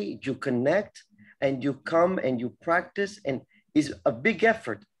Friday, you connect and you come and you practice, and it's a big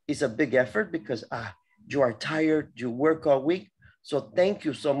effort. It's a big effort because you are tired, you work all week. So thank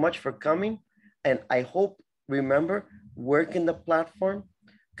you so much for coming. And I hope, remember, work in the platform,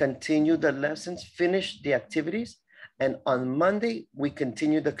 continue the lessons, finish the activities. And on Monday, we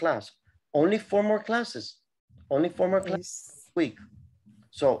continue the class. Only 4 more classes. Only 4 more classes this week.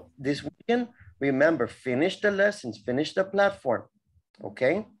 So this weekend, remember, finish the lessons, finish the platform.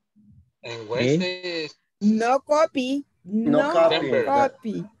 Okay? And Wednesday is... No copy. No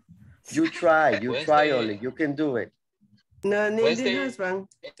copy. You try, Oli. You can do it. No need the husband.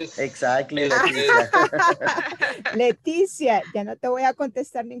 Exactly, Leticia. Leticia, ya no te voy a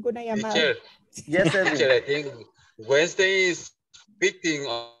contestar ninguna llamada. Teacher, yes, teacher, I think Wednesday is speaking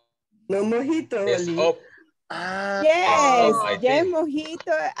of... No mojito, Oli. Yes,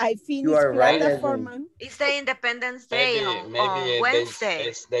 mojito. I finished you are right, platform. It's the Independence Day on Wednesday.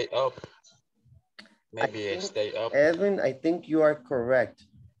 It's day up. Maybe it's day up. Edwin, I think you are correct.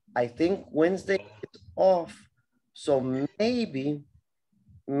 I think Wednesday is off. So maybe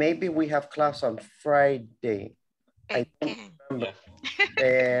we have class on Friday. I don't remember.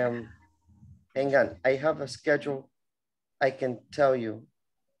 Hang on, I have a schedule. I can tell you,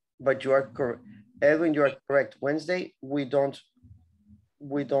 but you are correct. Edwin, you are correct. Wednesday, we don't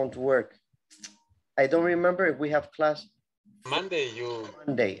work. I don't remember if we have class.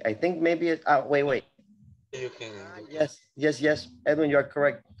 Monday, I think maybe it, wait. You can. Yes. Edwin, you are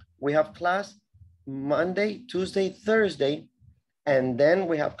correct. We have class Monday, Tuesday, Thursday, and then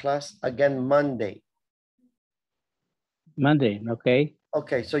we have class again Monday. Monday, okay.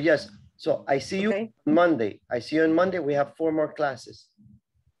 Okay, so yes. So I see you on Monday. We have 4 more classes.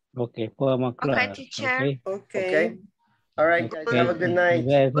 Okay, 4 more classes. Okay, teacher. Okay. All right, guys, have a good night.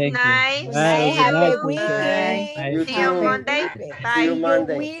 Good night. Have a weekend. You See you too. Monday. Bye. See you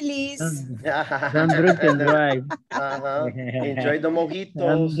Monday. Willies. Don't drink and drive. Enjoy the mojitos.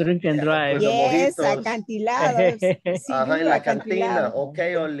 Don't drink and drive. Yes, acantilados. Sí, en la cantina.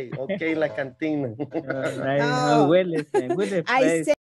 Okay, Oli. Okay, en la cantina. Right. Huele, I